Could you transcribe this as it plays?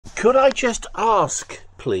Could I just ask,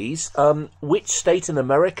 please, which state in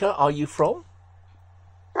America are you from?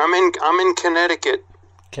 I'm in Connecticut.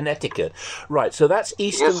 Connecticut. Right, so that's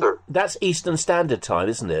Eastern. Yes, sir. That's Eastern Standard Time,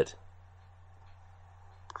 isn't it?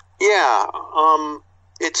 Yeah.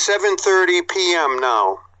 It's 7:30 p.m.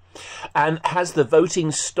 now. And has the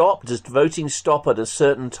voting stopped? Does voting stop at a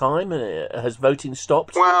certain time? Has voting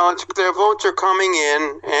stopped? Well, their votes are coming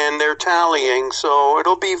in, and they're tallying, so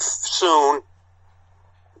it'll be soon.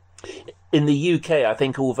 In the UK, I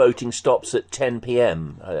think all voting stops at 10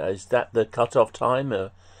 p.m. Is that the cut-off time?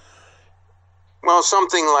 Well,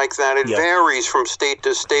 something like that. It varies from state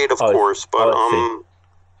to state, of course, but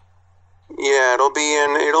yeah, it'll be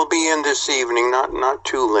in this evening, not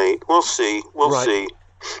too late. We'll see. We'll see.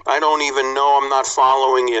 I don't even know. I'm not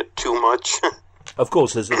following it too much. Of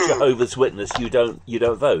course, as a Jehovah's Witness, you don't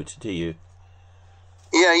vote, do you?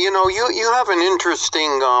 Yeah, you have an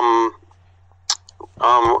interesting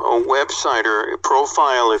a website or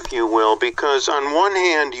profile, if you will, because on one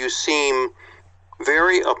hand you seem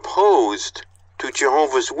very opposed to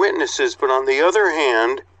Jehovah's Witnesses, but on the other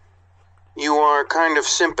hand, you are kind of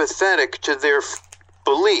sympathetic to their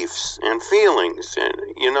beliefs and feelings, and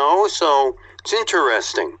so it's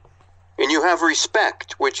interesting, and you have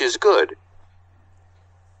respect, which is good.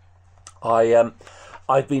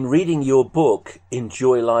 I've been reading your book,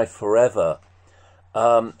 Enjoy Life Forever.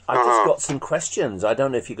 I've just got some questions. I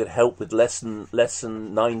don't know if you could help with lesson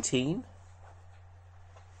 19.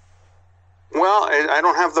 Well, I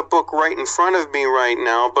don't have the book right in front of me right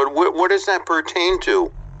now, but what does that pertain to?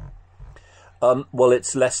 Well,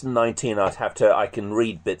 it's lesson 19. I can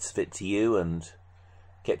read bits of it to you and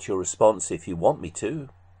get your response if you want me to,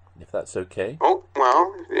 if that's okay. Oh,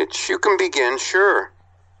 well, you can begin, sure.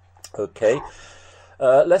 Okay.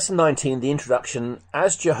 Lesson 19, the introduction.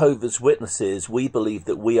 As Jehovah's Witnesses, we believe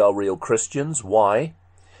that we are real Christians. Why?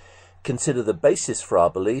 Consider the basis for our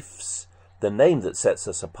beliefs, the name that sets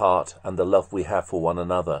us apart, and the love we have for one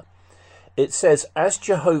another. It says, as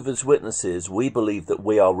Jehovah's Witnesses, we believe that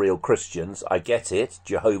we are real Christians. I get it.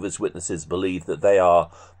 Jehovah's Witnesses believe that they are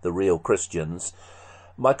the real Christians.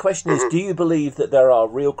 My question is, do you believe that there are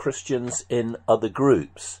real Christians in other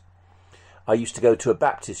groups? I used to go to a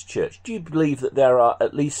Baptist church. Do you believe that there are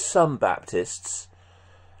at least some Baptists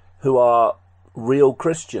who are real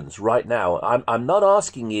Christians right now? I'm not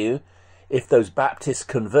asking you if those Baptists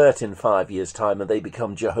convert in 5 years' time and they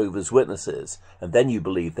become Jehovah's Witnesses, and then you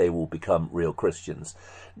believe they will become real Christians.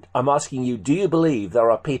 I'm asking you, do you believe there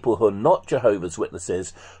are people who are not Jehovah's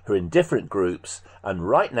Witnesses, who are in different groups, and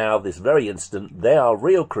right now, this very instant, they are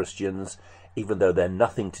real Christians, even though they're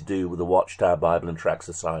nothing to do with the Watchtower Bible and Tract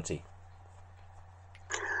Society?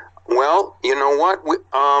 Well, you know what? We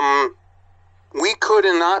could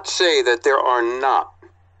not say that there are not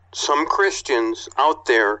some Christians out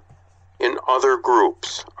there in other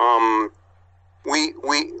groups. We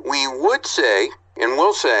would say, and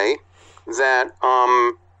will say, that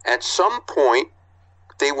at some point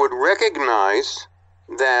they would recognize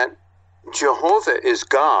that Jehovah is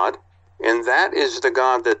God, and that is the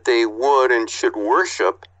God that they would and should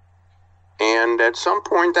worship. And at some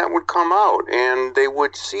point that would come out, and they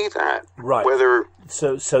would see that. Right. Whether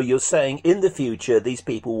So you're saying in the future these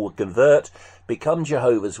people will convert, become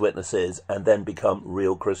Jehovah's Witnesses, and then become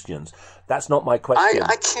real Christians. That's not my question.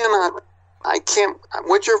 I can't.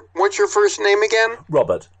 What's your first name again?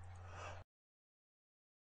 Robert.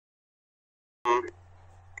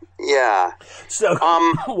 Yeah. So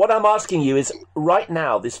what I'm asking you is, right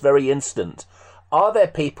now, this very instant, are there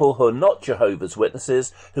people who are not Jehovah's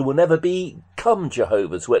Witnesses who will never become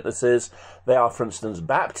Jehovah's Witnesses? They are, for instance,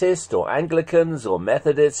 Baptist or Anglicans or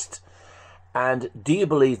Methodist. And do you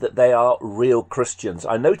believe that they are real Christians?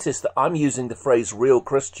 I noticed that I'm using the phrase real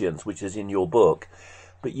Christians, which is in your book,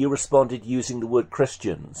 but you responded using the word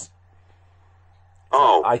Christians.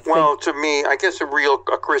 Oh, well, to me, I guess a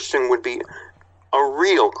Christian would be a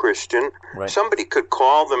real Christian. Right. Somebody could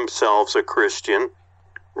call themselves a Christian,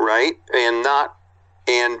 right?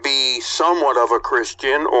 And be somewhat of a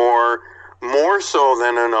Christian, or more so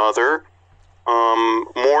than another,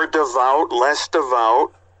 more devout, less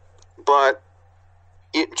devout. But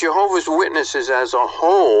Jehovah's Witnesses as a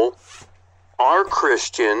whole are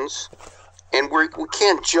Christians, and we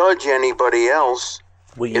can't judge anybody else.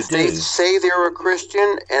 Well, you if do. they say they're a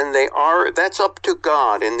Christian and they are, that's up to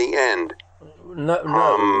God in the end.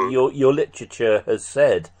 No. Your literature has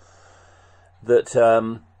said that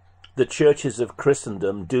the churches of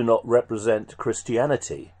Christendom do not represent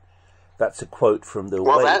Christianity. That's a quote from the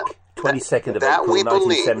Wake, 22nd of April,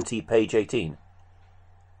 1970, page 18.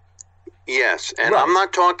 Yes, and Right. I'm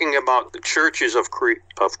not talking about the churches of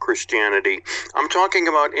Christianity. I'm talking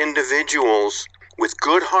about individuals with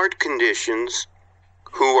good heart conditions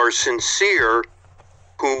who are sincere,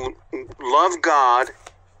 who love God,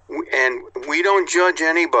 and we don't judge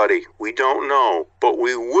anybody. We don't know, but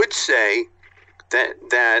we would say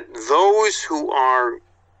that those who are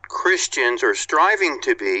Christians or striving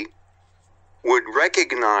to be would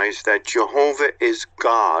recognize that Jehovah is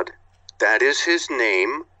God. That is his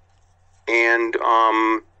name. And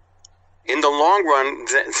in the long run,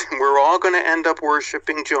 we're all going to end up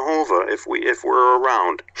worshiping Jehovah if we're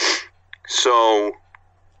around. So,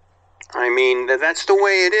 I mean, that's the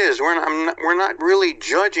way it is. We're not really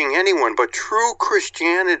judging anyone, but true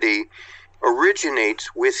Christianity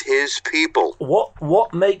originates with his people.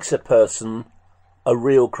 What makes a person a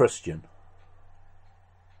real Christian?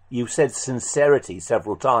 You've said sincerity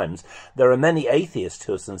several times. There are many atheists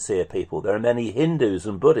who are sincere people. There are many Hindus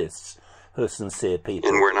and Buddhists who are sincere people.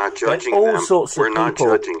 And we're not judging all them. Sorts of we're not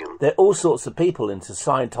people, judging them. There are all sorts of people into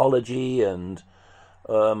Scientology and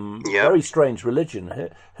very strange religion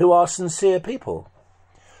who are sincere people.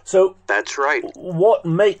 So that's right. What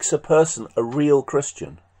makes a person a real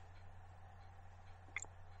Christian?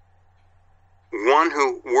 One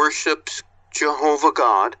who worships Jehovah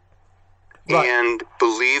God, right, and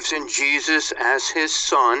believes in Jesus as his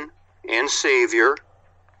Son and Savior,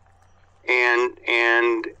 and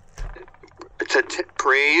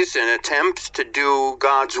prays and attempts to do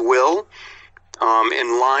God's will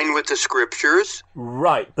in line with the Scriptures.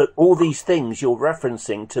 Right, but all these things you're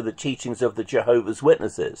referencing to the teachings of the Jehovah's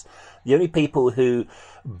Witnesses. The only people who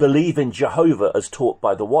believe in Jehovah as taught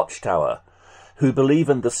by the Watchtower, who believe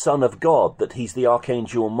in the Son of God, that he's the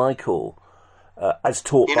Archangel Michael, as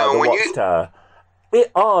taught by the Watchtower,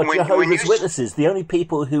 it are Jehovah's Witnesses, the only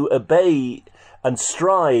people who obey and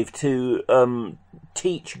strive to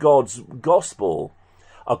teach God's gospel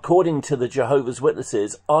according to the Jehovah's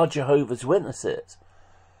Witnesses are Jehovah's Witnesses.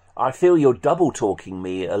 I feel you're double-talking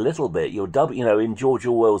me a little bit. In George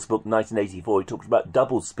Orwell's book 1984, he talks about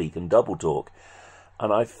double-speak and double-talk.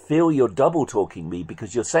 And I feel you're double-talking me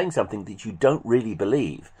because you're saying something that you don't really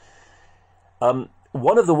believe.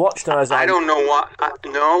 One of the Watchtowers... I don't know what...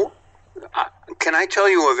 no. Can I tell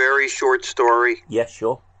you a very short story? Yes,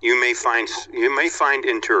 sure. You may find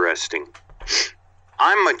interesting.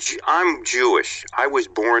 I'm Jewish. I was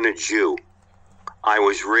born a Jew. I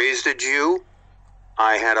was raised a Jew.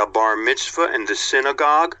 I had a bar mitzvah in the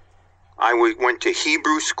synagogue. I went to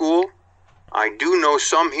Hebrew school. I do know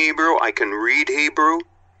some Hebrew. I can read Hebrew.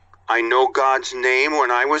 I know God's name. When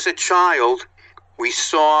I was a child, we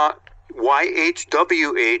saw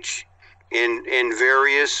YHWH in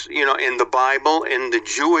various, in the Bible, in the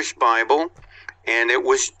Jewish Bible, and it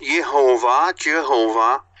was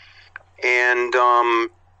Jehovah. And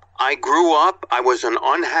I grew up. I was an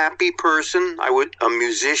unhappy person. I was a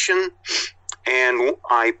musician, and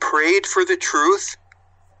I prayed for the truth.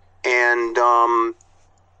 And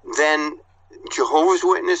then Jehovah's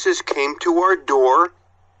Witnesses came to our door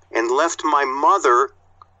and left my mother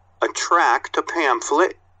a tract, a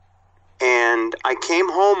pamphlet. And I came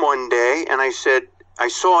home one day and I said, I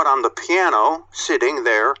saw it on the piano sitting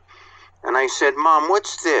there. And I said, Mom,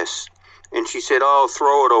 what's this? And she said, oh,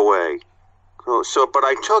 throw it away. But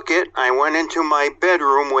I took it. I went into my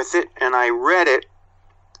bedroom with it and I read it.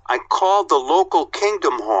 I called the local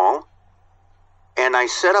Kingdom Hall and I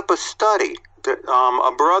set up a study.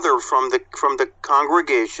 A brother from the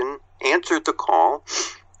congregation answered the call,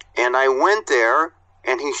 and I went there,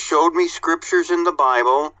 and he showed me scriptures in the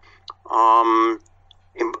Bible. One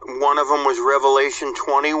of them was Revelation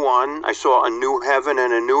 21. I saw a new heaven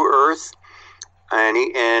and a new earth, and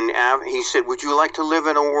he said, "Would you like to live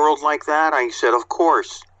in a world like that?" I said, "Of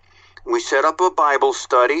course." We set up a Bible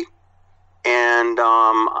study, and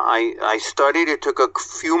I studied. It took a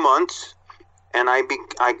few months. And I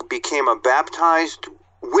became a baptized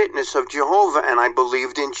witness of Jehovah, and I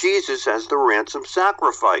believed in Jesus as the ransom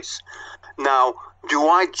sacrifice. Now, do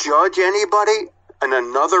I judge anybody in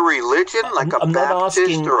another religion, like a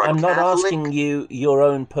Baptist or a Catholic? I'm not asking you your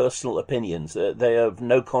own personal opinions. They are of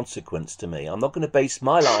no consequence to me. I'm not going to base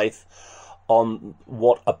my life on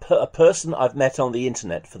what a person I've met on the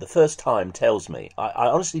internet for the first time tells me. I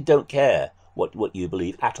honestly don't care what you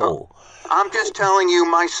believe at all. I'm just telling you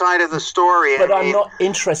my side of the story. But I'm not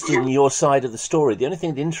interested in your side of the story. The only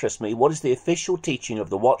thing that interests me, what is the official teaching of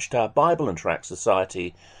the Watchtower Bible and Tract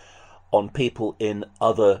Society on people in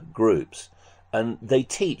other groups? And they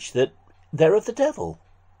teach that they're of the devil.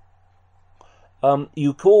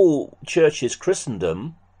 You call churches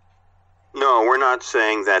Christendom. No, we're not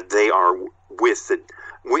saying that they are with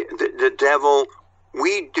the devil.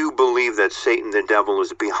 we do believe that Satan, the devil,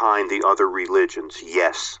 is behind the other religions.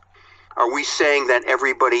 Yes. Are we saying that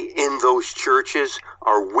everybody in those churches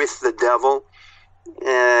are with the devil?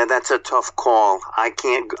 That's a tough call. I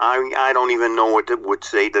don't even know what to would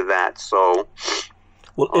say to that. So,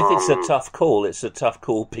 well, if it's a tough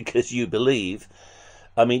call because you believe.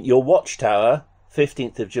 I mean, your Watchtower,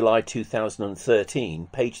 15th of July 2013,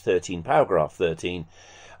 page 13, paragraph 13,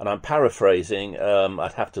 and I'm paraphrasing,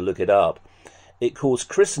 I'd have to look it up. It says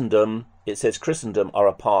Christendom are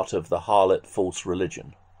a part of the harlot false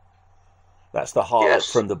religion. That's the harlot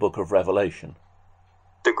yes. from the book of Revelation.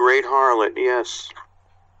 The great harlot, yes.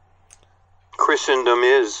 Christendom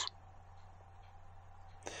is.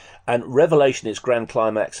 And Revelation, its grand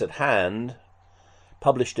climax at hand,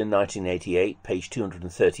 published in 1988, page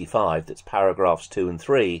 235, that's paragraphs 2 and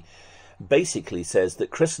 3, basically says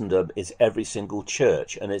that Christendom is every single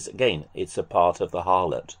church, and it's a part of the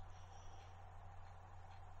harlot.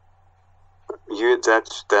 Yeah,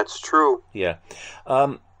 that's true. Yeah.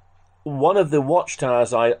 One of the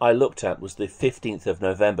watchtowers I looked at was the 15th of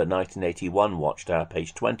November 1981 watchtower,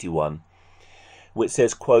 page 21, which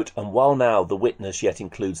says, quote, "And while now the witness yet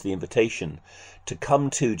includes the invitation to come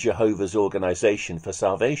to Jehovah's organization for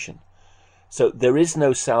salvation." So there is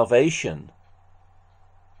no salvation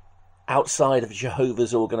outside of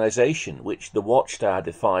Jehovah's organization, which the watchtower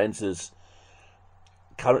defines as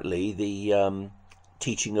currently the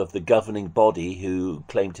teaching of the governing body who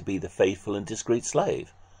claim to be the faithful and discreet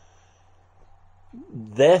slave.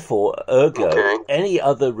 Therefore, ergo, any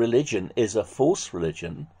other religion is a false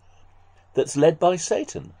religion that's led by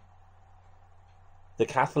Satan. The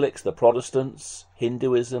Catholics, the Protestants,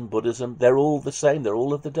 Hinduism, Buddhism, they're all the same. They're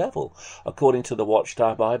all of the devil, according to the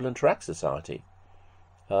Watchtower Bible and Tract Society.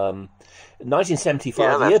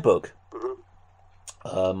 1975 yearbook,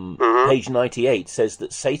 page 98, says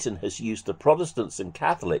that Satan has used the Protestants and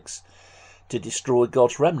Catholics to destroy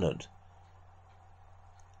God's remnant.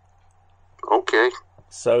 Okay.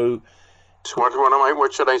 So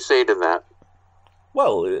what should I say to that?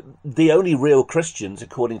 Well, the only real Christians,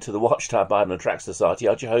 according to the Watchtower Bible and Tract Society,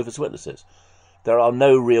 are Jehovah's Witnesses. There are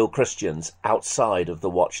no real Christians outside of the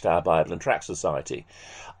Watchtower Bible and Tract Society.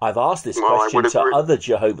 I've asked this question to other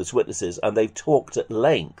Jehovah's Witnesses, and they've talked at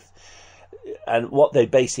length. And what they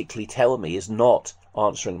basically tell me is not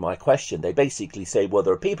answering my question. They basically say, well,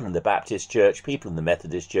 there are people in the Baptist Church, people in the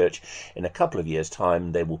Methodist Church. In a couple of years'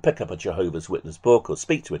 time, they will pick up a Jehovah's Witness book or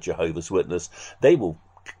speak to a Jehovah's Witness. They will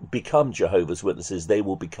become Jehovah's Witnesses. They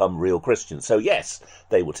will become real Christians. So yes,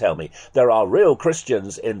 they will tell me there are real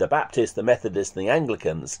Christians in the Baptist, the Methodist, and the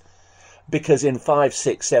Anglicans, because in 5,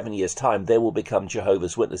 6, 7 years' time, they will become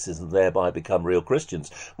Jehovah's Witnesses and thereby become real Christians,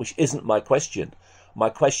 which isn't my question. My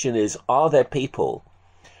question is, are there people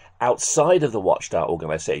outside of the Watchtower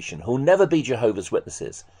organization who'll never be Jehovah's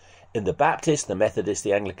Witnesses in the Baptist, the Methodist,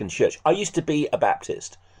 the Anglican Church? I used to be a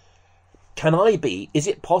Baptist. Is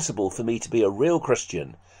it possible for me to be a real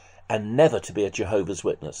Christian and never to be a Jehovah's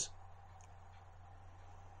Witness?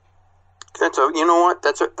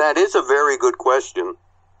 That is a very good question.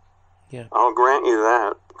 Yeah. I'll grant you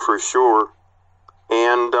that for sure.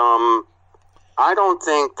 And I don't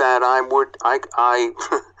think that I would. I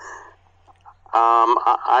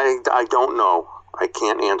don't know. I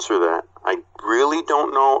can't answer that. I really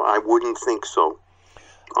don't know. I wouldn't think so,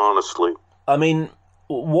 honestly. I mean,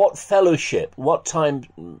 what fellowship? What time?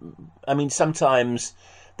 I mean, sometimes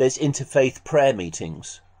there's interfaith prayer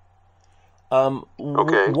meetings.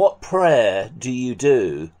 Okay. What prayer do you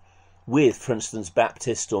do with, for instance,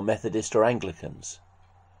 Baptist or Methodist or Anglicans?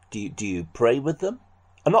 Do you pray with them?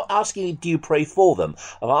 I'm not asking you, do you pray for them?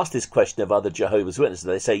 I've asked this question of other Jehovah's Witnesses.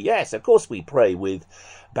 They say, yes, of course we pray with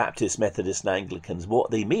Baptists, Methodists, and Anglicans.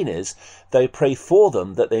 What they mean is they pray for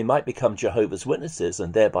them that they might become Jehovah's Witnesses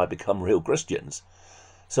and thereby become real Christians.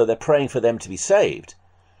 So they're praying for them to be saved.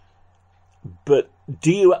 But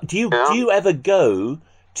do you ever go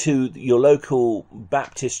to your local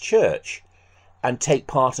Baptist church and take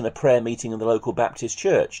part in a prayer meeting in the local Baptist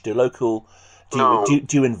church? Do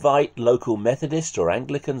you invite local Methodists or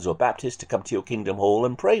Anglicans or Baptists to come to your Kingdom Hall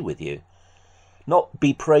and pray with you? Not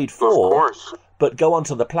be prayed for, of course, but go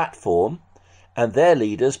onto the platform and their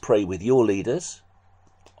leaders pray with your leaders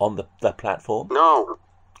on the platform? No.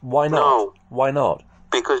 Why not? No. Why not?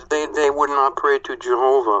 Because they would not pray to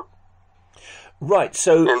Jehovah. Right,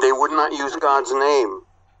 so... And they would not use God's name.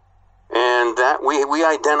 And that we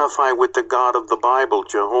identify with the God of the Bible,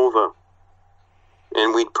 Jehovah.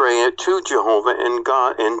 And we'd pray it to Jehovah and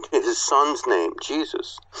God and his son's name,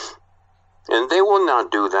 Jesus. And they will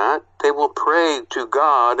not do that. They will pray to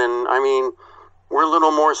God. And I mean, we're a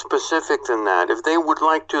little more specific than that. If they would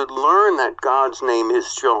like to learn that God's name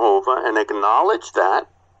is Jehovah and acknowledge that,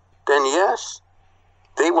 then yes,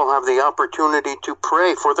 they will have the opportunity to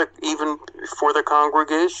pray even for the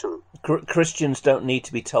congregation. Christians don't need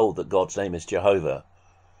to be told that God's name is Jehovah.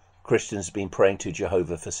 Christians have been praying to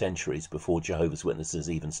Jehovah for centuries before Jehovah's Witnesses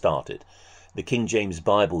even started. The King James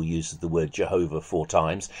Bible uses the word Jehovah 4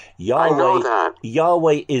 times. I know that.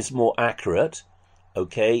 Yahweh is more accurate.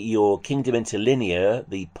 Okay, your Kingdom Interlinear,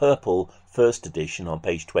 the purple first edition on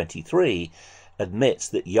page 23, admits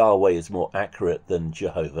that Yahweh is more accurate than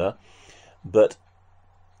Jehovah. But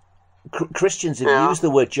Christians have used the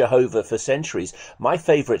word Jehovah for centuries. My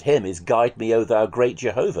favourite hymn is "Guide Me, O Thou Great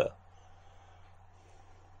Jehovah."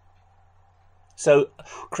 So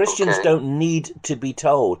Christians don't need to be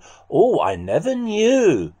told, "Oh, I never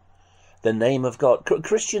knew the name of God."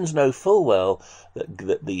 Christians know full well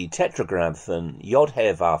that the tetragrammaton Yod He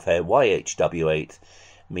Vav He YHWH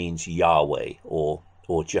means Yahweh or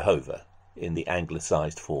Jehovah in the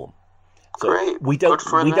anglicised form. So great. we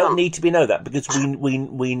don't need to know that, because we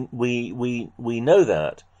know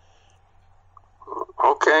that.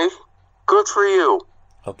 Okay, good for you.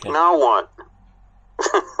 Okay. Now what?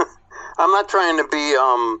 I'm not trying to be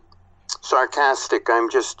sarcastic. I'm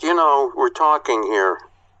just, we're talking here.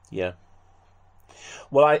 Yeah.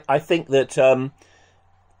 Well, I think that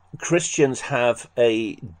Christians have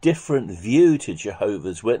a different view to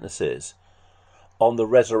Jehovah's Witnesses on the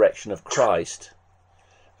resurrection of Christ.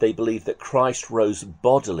 They believe that Christ rose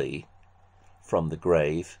bodily from the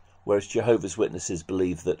grave, whereas Jehovah's Witnesses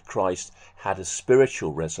believe that Christ had a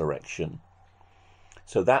spiritual resurrection.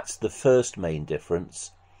 So that's the first main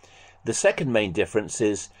difference. The second main difference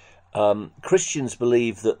is Christians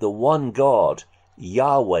believe that the one God,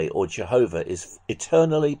 Yahweh or Jehovah, is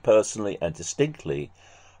eternally, personally and distinctly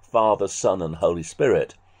Father, Son and Holy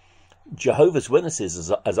Spirit. Jehovah's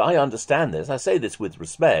Witnesses, as I understand this, I say this with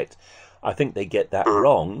respect, I think they get that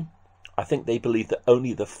wrong. I think they believe that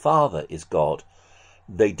only the Father is God.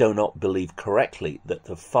 They do not believe correctly that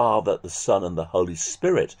the Father, the Son and the Holy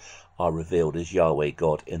Spirit are revealed as Yahweh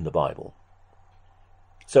God in the Bible.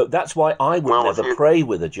 So that's why I would never pray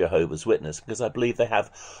with a Jehovah's Witness, because I believe they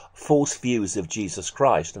have false views of Jesus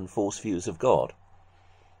Christ and false views of God.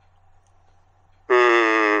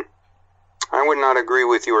 I would not agree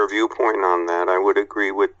with your viewpoint on that. I would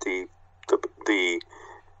agree with the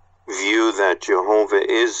view that Jehovah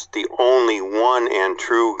is the only one and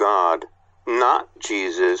true God, not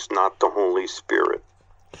Jesus, not the Holy Spirit.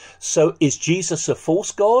 So is Jesus a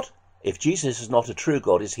false God? If Jesus is not a true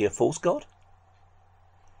God, is he a false God?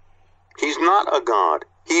 He's not a God.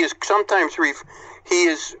 He is sometimes,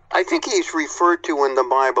 I think he's referred to in the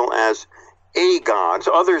Bible as a God.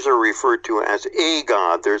 Others are referred to as a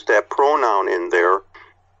God. There's that pronoun in there.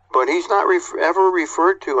 But he's not ever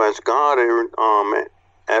referred to as God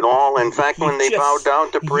at all. In fact, when they bowed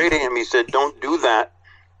down to pray to him, he said, "Don't do that.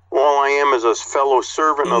 All I am is a fellow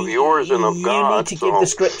servant of yours and of God." You need to give the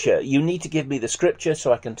scripture. You need to give me the scripture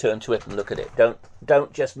so I can turn to it and look at it.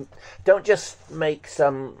 Don't just make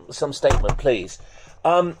some statement, please.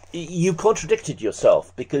 You contradicted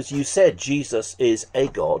yourself, because you said Jesus is a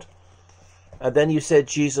God, and then you said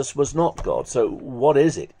Jesus was not God. So what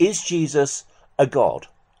is it? Is Jesus a God?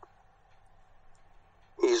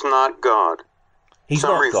 He's not God. He's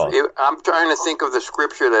not God. I'm trying to think of the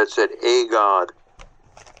scripture that said a God.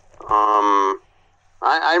 I'm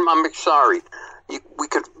sorry. We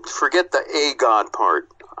could forget the a God part.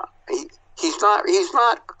 He's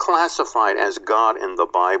not classified as God in the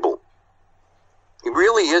Bible. He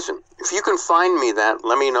really isn't. If you can find me that,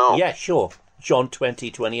 let me know. Yeah, sure. John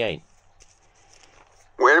 20:28.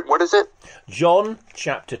 What is it? John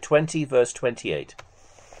chapter 20, verse 28.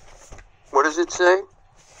 What does it say?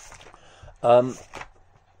 I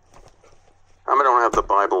don't have the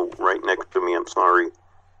Bible right next to me. I'm sorry.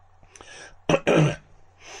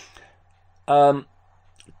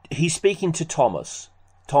 He's speaking to Thomas.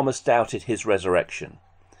 Thomas doubted his resurrection.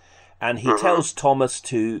 And he tells Thomas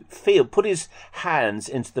to put his hands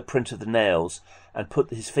into the print of the nails, and put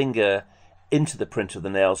his finger into the print of the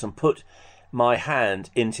nails, and put my hand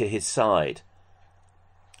into his side.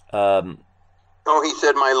 He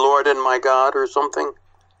said, "My Lord and my God," or something?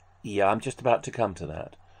 Yeah, I'm just about to come to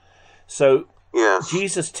that. So yes.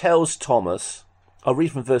 Jesus tells Thomas, I'll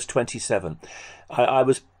read from verse 27. I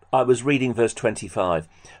was reading verse 25.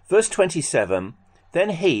 Verse 27, then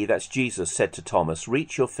he, that's Jesus, said to Thomas,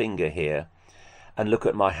 "Reach your finger here and look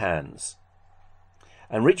at my hands.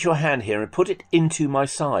 And reach your hand here and put it into my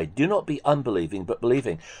side. Do not be unbelieving, but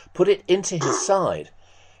believing." Put it into his side,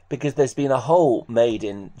 because there's been a hole made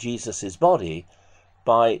in Jesus's body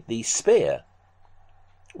by the spear.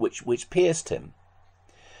 which pierced him.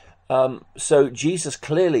 So Jesus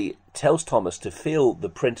clearly tells Thomas to feel the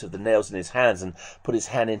print of the nails in his hands and put his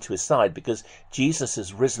hand into his side, because Jesus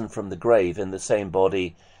has risen from the grave in the same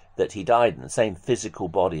body that he died in, the same physical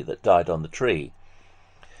body that died on the tree.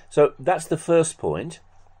 So that's the first point.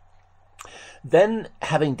 Then,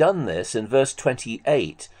 having done this, in verse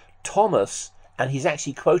 28, Thomas, and he's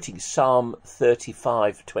actually quoting Psalm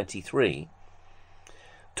 35:23,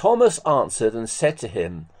 Thomas answered and said to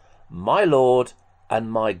him, "My Lord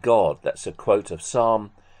and my God." That's a quote of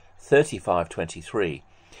Psalm 35:23.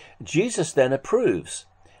 Jesus then approves.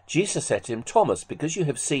 Jesus said to him, "Thomas, because you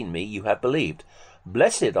have seen me, you have believed.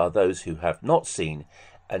 Blessed are those who have not seen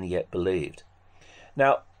and yet believed."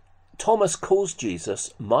 Now, Thomas calls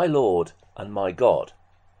Jesus my Lord and my God.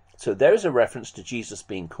 So there is a reference to Jesus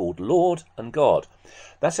being called Lord and God.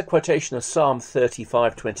 That's a quotation of Psalm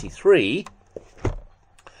 35:23,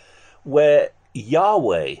 where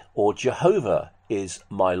Yahweh or Jehovah is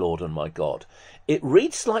my Lord and my God. It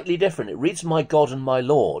reads slightly different. It reads my God and my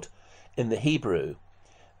Lord in the Hebrew.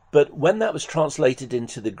 But when that was translated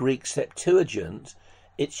into the Greek Septuagint,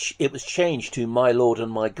 it was changed to my Lord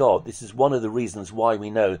and my God. This is one of the reasons why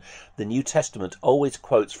we know the New Testament always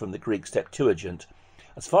quotes from the Greek Septuagint.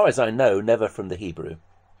 As far as I know, never from the Hebrew.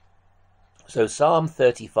 So Psalm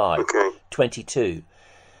 35:22.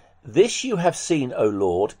 This you have seen, O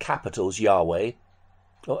Lord, capitals Yahweh.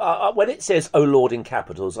 When it says O Lord in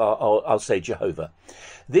capitals, I'll say Jehovah.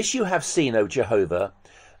 This you have seen, O Jehovah.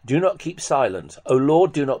 Do not keep silent. O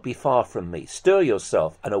Lord, do not be far from me. Stir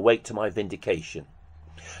yourself and awake to my vindication,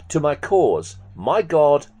 to my cause, my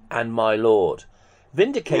God and my Lord.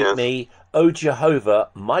 Vindicate me, O Jehovah,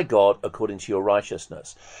 my God, according to your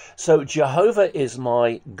righteousness. So Jehovah is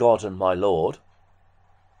my God and my Lord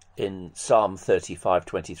in Psalm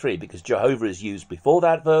 35:23, because Jehovah is used before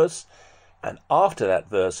that verse and after that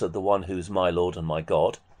verse of the one who's my Lord and my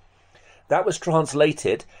God. That was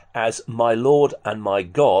translated as my Lord and my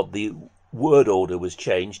God. The word order was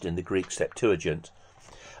changed in the Greek Septuagint.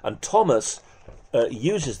 And Thomas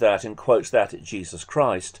uses that and quotes that at Jesus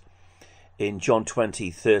Christ in John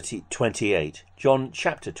 20:28. John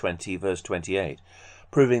chapter 20, verse 28,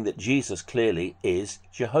 proving that Jesus clearly is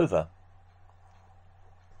Jehovah.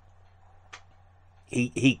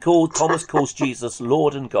 Thomas calls Jesus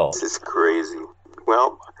Lord and God. This is crazy.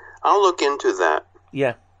 Well, I'll look into that.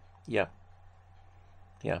 Yeah.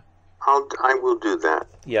 I will do that.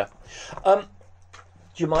 Yeah. Do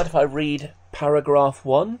you mind if I read paragraph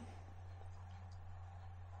 1?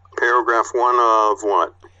 Paragraph 1 of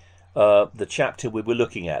what? The chapter we were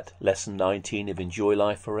looking at, lesson 19 of Enjoy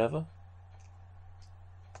Life Forever.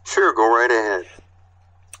 Sure, go right ahead.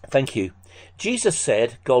 Thank you. Jesus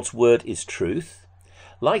said God's word is truth.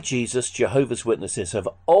 Like Jesus, Jehovah's Witnesses have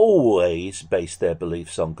always based their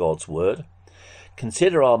beliefs on God's word.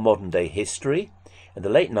 Consider our modern-day history. In the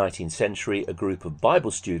late 19th century, a group of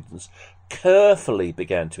Bible students carefully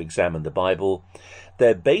began to examine the Bible.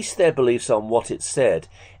 They based their beliefs on what it said,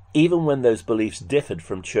 even when those beliefs differed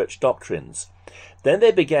from church doctrines. Then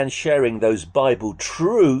they began sharing those Bible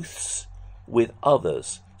truths with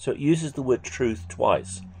others. So it uses the word truth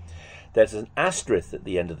twice. There's an asterisk at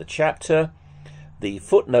the end of the chapter. The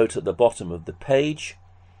footnote at the bottom of the page,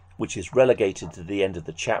 which is relegated to the end of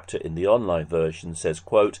the chapter in the online version, says,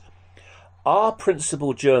 quote, "Our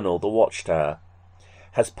principal journal, The Watchtower,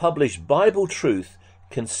 has published Bible truth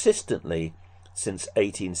consistently since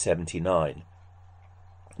 1879.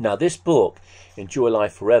 Now, this book, Enjoy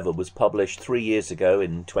Life Forever, was published 3 years ago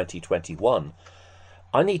in 2021.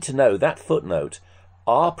 I need to know that footnote,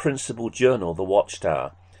 our principal journal, The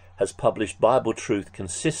Watchtower, has published Bible truth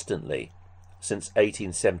consistently since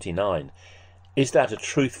 1879. Is that a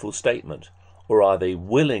truthful statement, or are they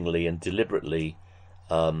willingly and deliberately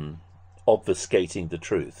obfuscating the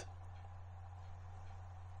truth?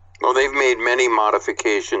 Well, they've made many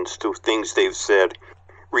modifications to things they've said,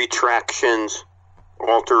 retractions,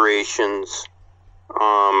 alterations,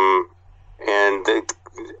 and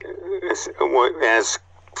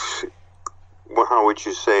how would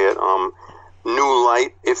you say it? New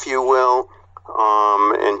light, if you will,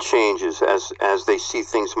 and changes as they see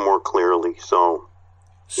things more clearly. So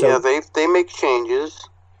yeah, they make changes.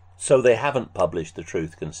 So they haven't published the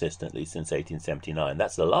truth consistently since 1879.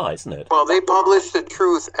 That's a lie, isn't it? Well, they publish the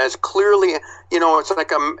truth as clearly. It's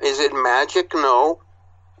like is it magic? No.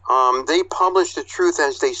 They publish the truth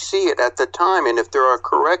as they see it at the time, and if there are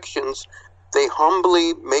corrections, they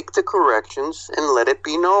humbly make the corrections and let it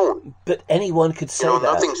be known. But anyone could say that.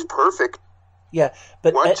 Nothing's perfect. Yeah,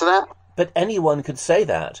 but what's that? But anyone could say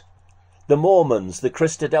that. The Mormons, the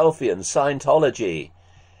Christadelphians, Scientology,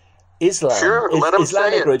 Islam, Sure, let 'em say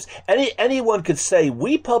Islamic it. groups. Anyone could say,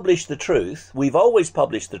 we publish the truth. We've always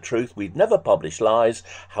published the truth. We've never published lies.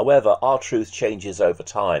 However, our truth changes over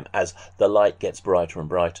time as the light gets brighter and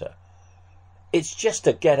brighter. It's just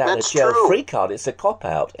a get out of jail free card. It's a cop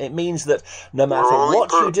out. It means that no matter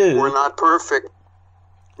what you do, we're not perfect.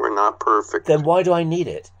 We're not perfect. Then why do I need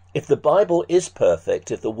it? If the Bible is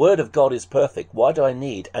perfect, if the Word of God is perfect, why do I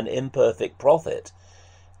need an imperfect prophet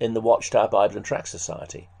in the Watchtower Bible and Tract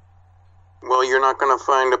Society? Well, you're not going to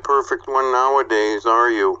find a perfect one nowadays, are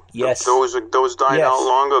you? Yes. Those died out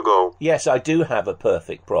long ago. Yes, I do have a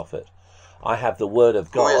perfect prophet. I have the Word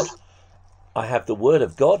of God. I have the Word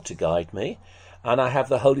of God to guide me, and I have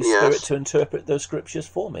the Holy Spirit to interpret those scriptures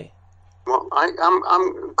for me. Well,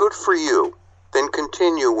 I'm good for you. Then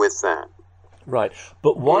continue with that. Right,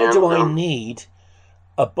 but why do I need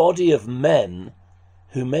a body of men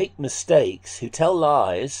who make mistakes, who tell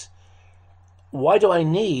lies? Why do I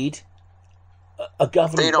need a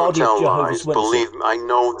governing body of Jehovah's Witnesses? Believe me, I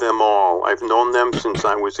know them all. I've known them since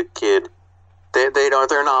I was a kid.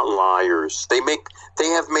 They're not liars. They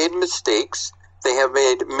have made mistakes. They have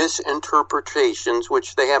made misinterpretations,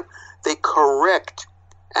 which they correct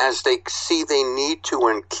as they see they need to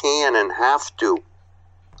and can and have to.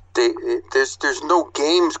 There's no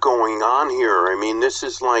games going on here. I mean, this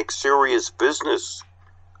is like serious business.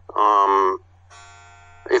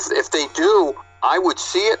 If they do, I would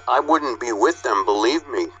see it. I wouldn't be with them, believe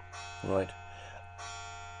me. Right.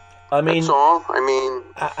 I mean, that's all. I mean,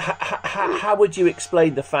 how would you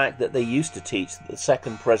explain the fact that they used to teach that the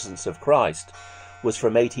second presence of Christ was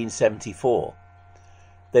from 1874?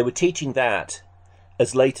 They were teaching that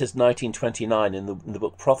as late as 1929 in the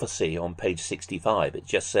book Prophecy on page 65. It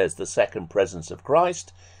just says the second presence of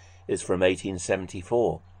Christ is from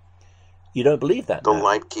 1874. You don't believe that the now.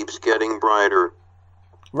 light keeps getting brighter,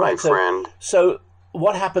 right, my friend. So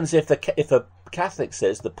what happens if a Catholic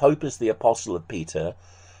says the Pope is the apostle of Peter,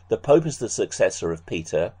 the Pope is the successor of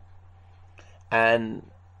Peter, and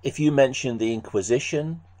if you mention the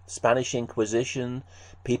Inquisition, Spanish Inquisition,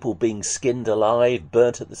 people being skinned alive,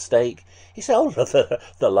 burnt at the stake, he said, oh,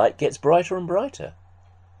 the light gets brighter and brighter.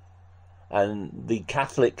 And the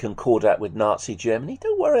Catholic concordat with Nazi Germany,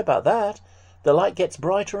 don't worry about that. The light gets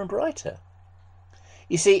brighter and brighter.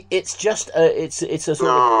 You see, it's just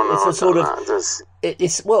anyone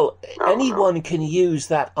can use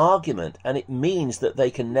that argument, and it means that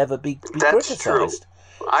they can never be criticized.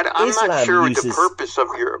 True. I'm not sure the purpose of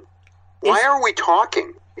your. Why are we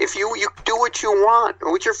talking? If you do what you want.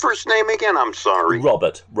 What's your first name again? I'm sorry.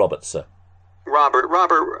 Robert, sir. Robert.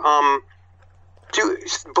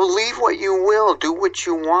 Believe what you will. Do what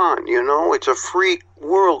you want. You know, it's a free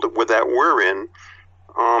world that we're in.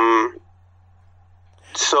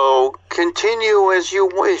 So continue as you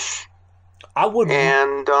wish. I would.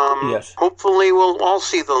 And yes. Hopefully we'll all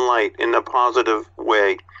see the light in a positive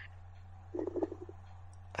way.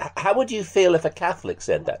 How would you feel if a Catholic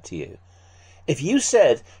said that to you? If you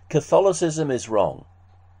said Catholicism is wrong,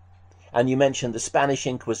 and you mentioned the Spanish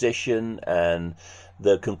Inquisition and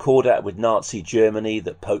the Concordat with Nazi Germany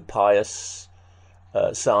that Pope Pius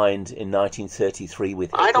signed in 1933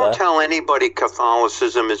 with Hitler. I don't tell anybody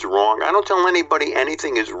Catholicism is wrong. I don't tell anybody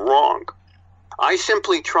anything is wrong. I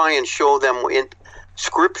simply try and show them in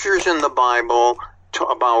scriptures in the Bible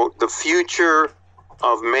about the future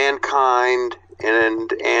of mankind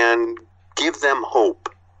and give them hope.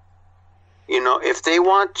 You know, if they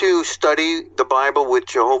want to study the Bible with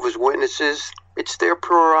Jehovah's Witnesses, it's their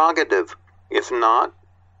prerogative. If not,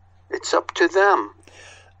 it's up to them.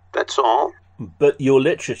 That's all. But your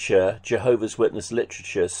literature, Jehovah's Witness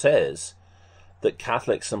literature, says that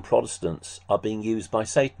Catholics and Protestants are being used by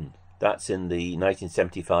Satan. That's in the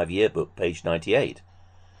 1975 yearbook, page 98.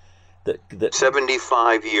 That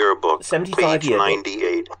 75 yearbook, 75 page yearbook.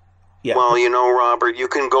 98. Yeah. Well, you know, Robert, you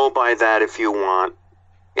can go by that if you want.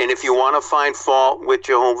 And if you want to find fault with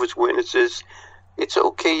Jehovah's Witnesses, it's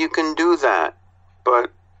okay, you can do that. But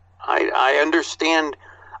I understand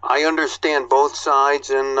both sides,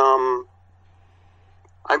 and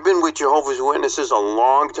I've been with Jehovah's Witnesses a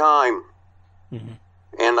long time. Mm-hmm.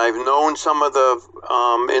 And I've known some of the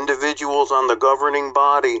individuals on the governing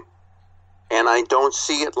body, and I don't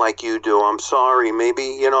see it like you do. I'm sorry. Maybe,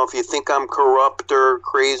 you know, if you think I'm corrupt or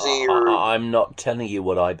crazy or... I'm not telling you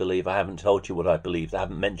what I believe. I haven't told you what I believe. I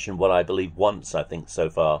haven't mentioned what I believe once, I think, so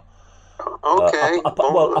far. Okay.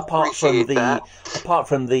 Apart from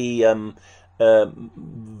the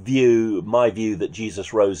my view that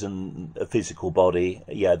Jesus rose in a physical body,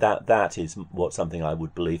 yeah, that is something I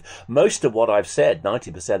would believe. Most of what I've said,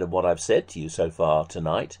 90% of what I've said to you so far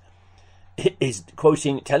tonight, is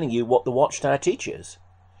telling you what the Watchtower teaches.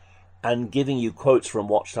 and giving you quotes from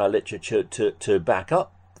Watchtower literature to back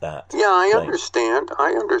up that. Yeah, I claim.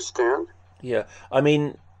 understand. Yeah, I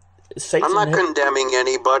mean, Satan. I'm not condemning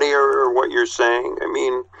anybody or what you're saying. I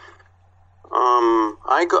mean,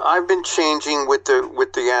 I've been changing with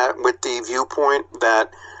the viewpoint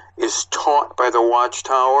that is taught by the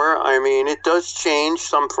Watchtower. I mean, it does change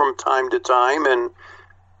some from time to time, and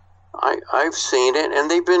I've seen it, and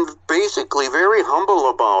they've been basically very humble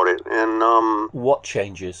about it. And what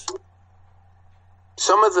changes?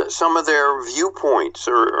 Some of their viewpoints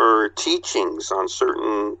or teachings on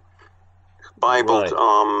certain Bible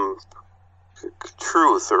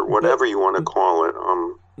truth or whatever you want to call it,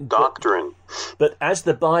 doctrine. But as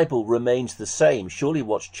the Bible remains the same, surely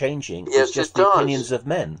what's changing is just the opinions of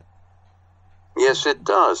men. Yes, it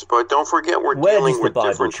does. But don't forget, we're dealing with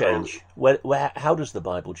different change. How does the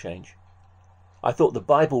Bible change? I thought the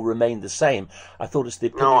Bible remained the same. I thought it's the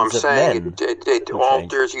opinions of men. No, I'm saying it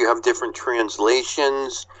alters. You have different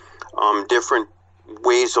translations, different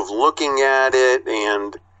ways of looking at it,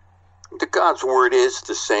 and God's word is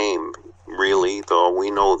the same, really, though we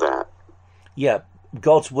know that. Yeah,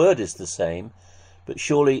 God's word is the same, but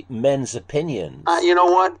surely men's opinions. You know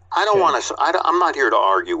what? I don't want to. I'm not here to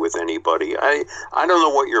argue with anybody. I don't know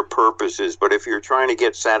what your purpose is, but if you're trying to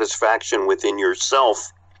get satisfaction within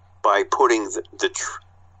yourself by putting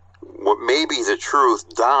what may be the truth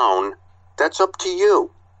down, that's up to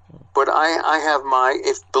you. But I have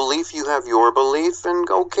if belief, you have your belief, and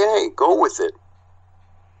okay, go with it.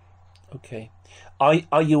 Okay.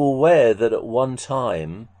 Are you aware that at one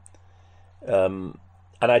time, and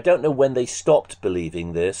I don't know when they stopped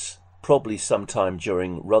believing this, probably sometime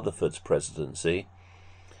during Rutherford's presidency,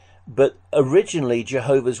 but originally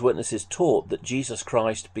Jehovah's Witnesses taught that Jesus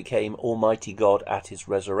Christ became Almighty God at his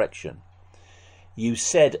resurrection. You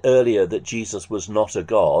said earlier that Jesus was not a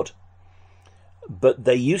God, but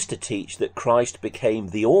they used to teach that Christ became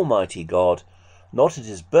the Almighty God, not at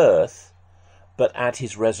his birth, but at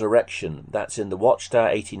his resurrection. That's in the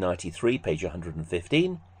Watchtower 1893, page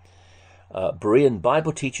 115. Berean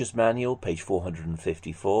Bible Teacher's Manual, page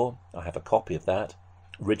 454. I have a copy of that,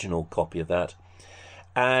 original copy of that.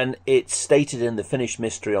 And it's stated in the Finished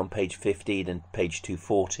Mystery on page 15 and page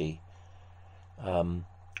 240.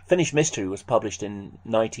 Finished Mystery was published in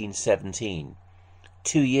 1917,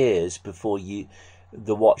 2 years before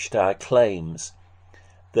the Watchtower claims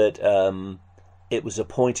that it was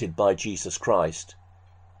appointed by Jesus Christ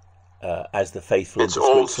as the faithful and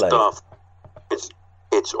discreet slave. Stuff.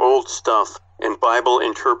 It's old stuff, and Bible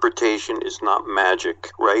interpretation is not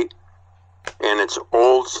magic, right? And it's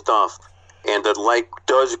old stuff, and the light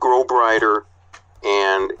does grow brighter,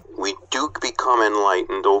 and we do become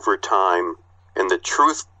enlightened over time, and the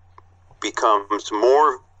truth becomes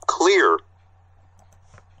more clear.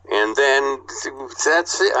 And then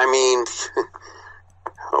that's it. I mean,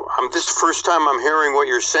 this first time I'm hearing what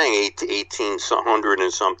you're saying, 1800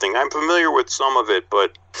 and something. I'm familiar with some of it,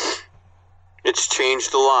 but it's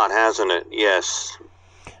changed a lot, hasn't it? Yes.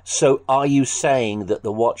 So are you saying that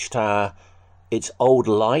the Watchtower, it's old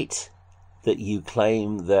light, that you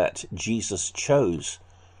claim that Jesus chose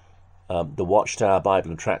the Watchtower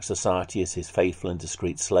Bible and Tract Society as his faithful and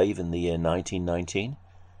discreet slave in the year 1919?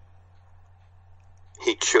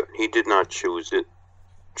 He did not choose it.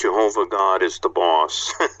 Jehovah God is the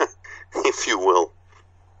boss, if you will.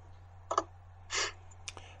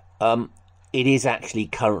 It is actually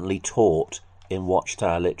currently taught in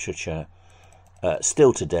Watchtower literature,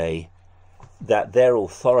 still today, that their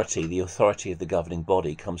authority, the authority of the governing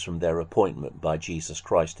body, comes from their appointment by Jesus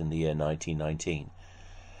Christ in the year 1919.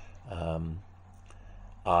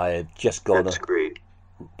 I've just got That's great.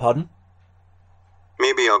 Pardon?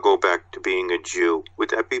 Maybe I'll go back to being a Jew.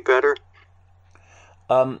 Would that be better?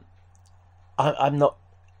 I'm not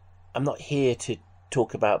here to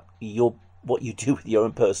talk about what you do with your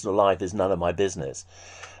own personal life is none of my business.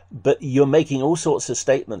 But you're making all sorts of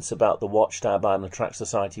statements about the Watchtower Bible and Tract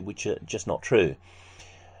Society which are just not true.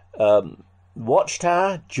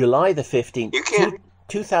 Watchtower, July the 15th,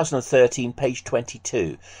 2013, page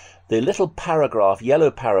 22. The little paragraph,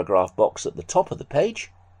 yellow paragraph box at the top of the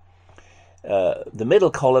page. The middle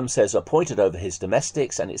column says appointed over his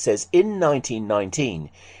domestics, and it says in 1919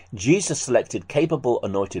 Jesus selected capable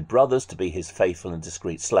anointed brothers to be his faithful and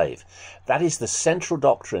discreet slave. That is the central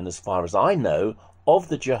doctrine, as far as I know, of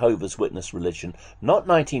the Jehovah's Witness religion, not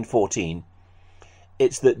 1914.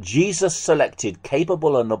 It's that Jesus selected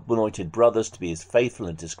capable and anointed brothers to be his faithful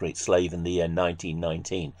and discreet slave in the year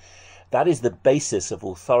 1919. That is the basis of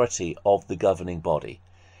authority of the governing body.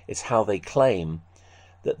 It's how they claim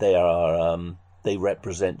that they are they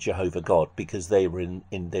represent Jehovah God because they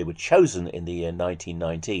were chosen in the year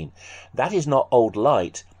 1919. That is not old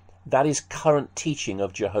light. That is current teaching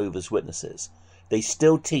of Jehovah's Witnesses. They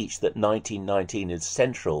still teach that 1919 is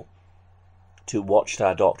central to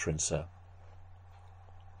Watchtower doctrine, sir.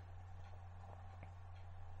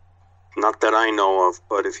 Not that I know of,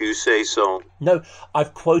 but if you say so. No,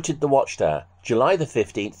 I've quoted the Watchtower, July the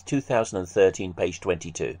 15th, 2013, page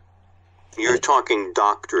 22. You're talking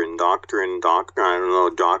doctrine. I don't know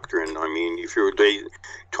doctrine. I mean, if you're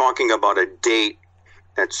talking about a date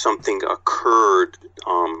that something occurred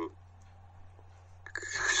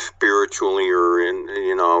spiritually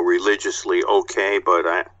or religiously, okay, but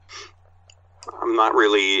I'm not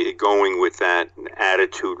really going with that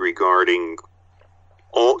attitude regarding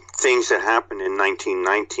all things that happened in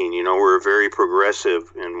 1919. We're very progressive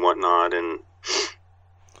and whatnot, and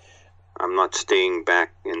I'm not staying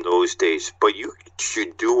back in those days. But you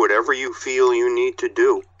should do whatever you feel you need to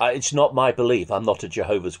do. It's not my belief. I'm not a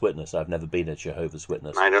Jehovah's Witness. I've never been a Jehovah's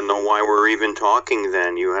Witness. I don't know why we're even talking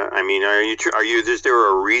then. Is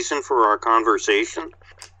there a reason for our conversation?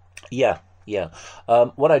 Yeah.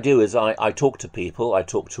 What I do is I talk to people. I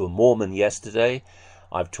talked to a Mormon yesterday.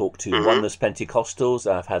 I've talked to Oneness Pentecostals.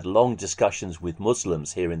 I've had long discussions with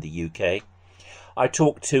Muslims here in the UK. I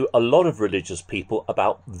talk to a lot of religious people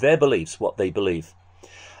about their beliefs, what they believe.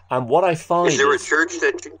 And what I find is there a church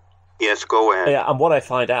that... Yes, go ahead. Yeah, and what I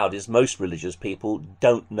find out is most religious people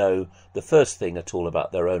don't know the first thing at all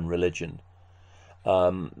about their own religion.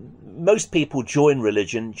 Most people join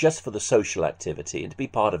religion just for the social activity and to be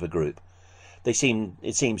part of a group. It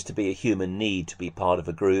seems to be a human need to be part of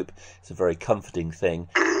a group. It's a very comforting thing.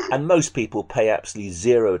 And most people pay absolutely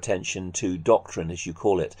zero attention to doctrine, as you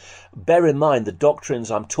call it. Bear in mind, the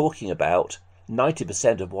doctrines I'm talking about,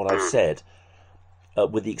 90% of what I've said,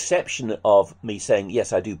 with the exception of me saying,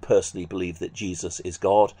 yes, I do personally believe that Jesus is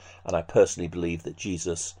God, and I personally believe that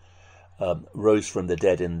Jesus rose from the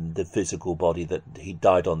dead in the physical body, that he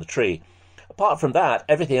died on the tree. Apart from that,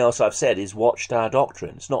 everything else I've said is Watchtower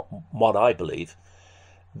doctrine. It's not what I believe.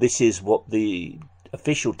 This is what the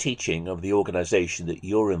official teaching of the organisation that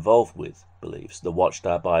you're involved with believes, the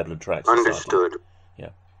Watchtower Bible and Tract Society. Understood. Yeah.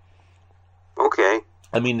 Okay.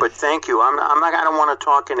 I mean, but thank you. I don't want to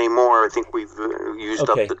talk anymore. I think we've used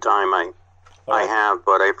up the time I have,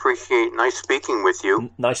 but I appreciate nice speaking with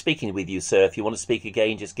you. Nice speaking with you, sir. If you want to speak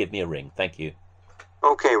again, just give me a ring. Thank you.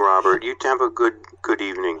 Okay, Robert. You have a good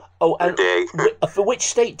evening. Oh, and day. For which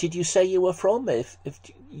state did you say you were from?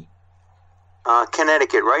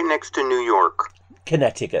 Connecticut, right next to New York.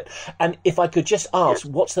 Connecticut. And if I could just ask,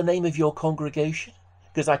 what's the name of your congregation?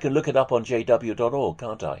 Because I can look it up on jw.org,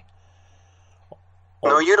 can't I?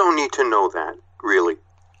 No, you don't need to know that, really.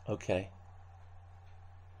 Okay.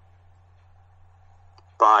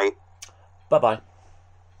 Bye. Bye-bye.